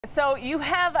So you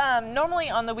have, normally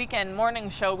on the weekend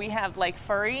morning show, we have like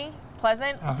furry,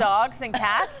 pleasant dogs and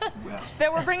cats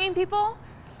that we're bringing people.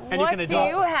 And what do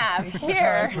you have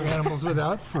here? For animals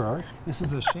without fur. This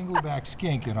is a shingle-backed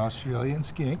skink, an Australian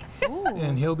skink. Ooh.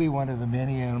 And he'll be one of the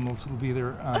many animals who will be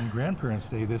there on Grandparents'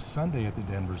 Day this Sunday at the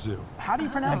Denver Zoo. How do you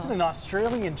pronounce it? An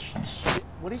Australian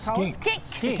what do you call it?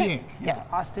 Skink. Yeah. Okay.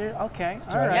 Australian all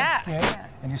right. skink. Yeah.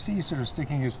 And you see he's sort of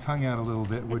sticking his tongue out a little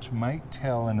bit, which might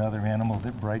tell another animal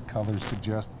that bright colors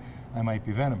suggest I might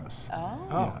be venomous. Oh.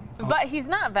 Yeah. But he's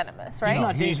not venomous, right? He's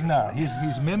not dangerous. He's not.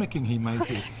 He's mimicking he might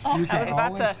be. You can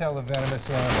always tell a venomous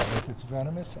animal. If it's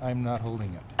venomous, I'm not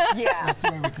holding it. Yeah. That's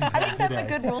the way we can tell I think that's a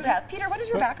good rule to have. Peter, what is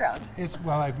your background?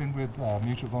 Well, I've been with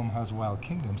Mutual of Omaha's Wild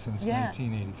Kingdom since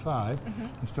 1985,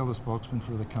 and still the spokesman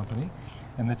for the company.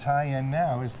 And the tie-in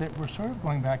now is that we're sort of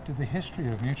going back to the history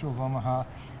of Mutual of Omaha,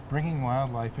 bringing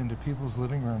wildlife into people's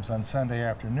living rooms on Sunday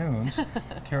afternoons,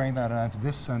 carrying that on to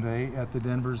this Sunday at the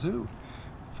Denver Zoo.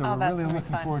 So we're really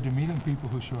looking forward to meeting people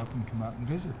who show up and come out and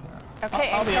visit there. Okay,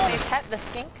 and can they pet the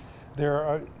skink?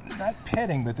 They're not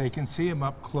petting, but they can see him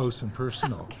up close and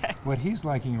personal. Okay. What he's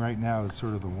liking right now is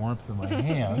sort of the warmth of my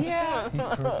hands.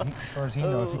 As far as he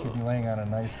knows, he could be laying on a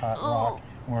nice hot rock,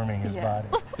 warming his body.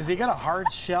 Has he got a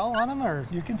hard shell on him, or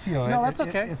you can feel it? No, that's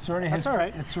okay. It's sort of that's all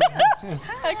right. It's sort of his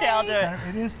Okay, I'll do it.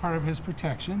 It is part of his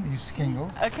protection. These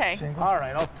shingles. Okay. Shingles. All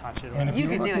right, I'll touch it. And if you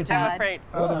can do it, I'm Todd. afraid.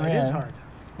 It is hard.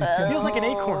 It feels like an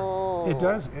acorn. It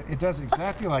does. It does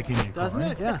exactly like an acorn. Doesn't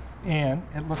it? Yeah. And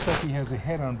it looks like he has a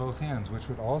head on both ends, which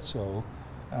would also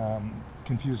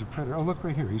confuse a predator. Oh, look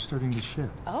right here. He's starting to shed.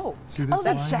 Oh. See this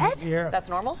that's shed? Yeah. That's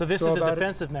normal? So this is a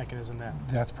defensive mechanism then?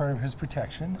 That's part of his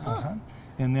protection.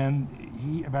 And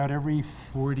then about every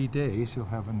 40 days, he'll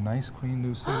have a nice, clean,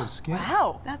 new set of skin.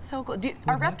 Wow. That's so cool.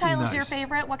 Are reptiles your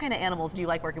favorite? What kind of animals do you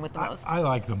like working with the most? I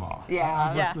like them all. Yeah.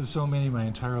 I've worked with so many my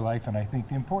entire life, and I think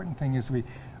the important thing is we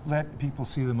let people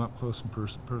see them up close and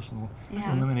personal,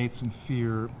 eliminate some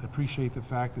fear, appreciate the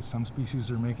fact that some species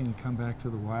are making a comeback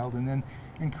to the wild, and then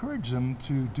encourage them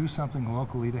to do something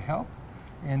locally to help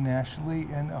and nationally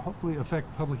and hopefully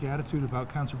affect public attitude about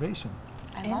conservation.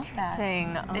 I love that.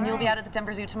 Interesting. And you'll be out at the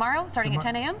Denver Zoo tomorrow, starting at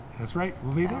 10 a.m.? That's right.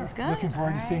 We'll be Sounds there. good. Looking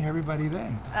forward to seeing everybody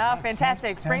then. Oh,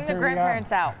 fantastic. Bring the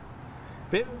grandparents out.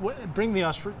 Bring the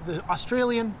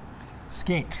Australian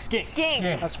skink.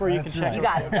 That's where you can check. You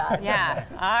got it, Todd. Yeah.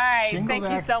 All right. Thank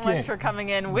you so much skink. for coming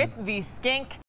in with the skink.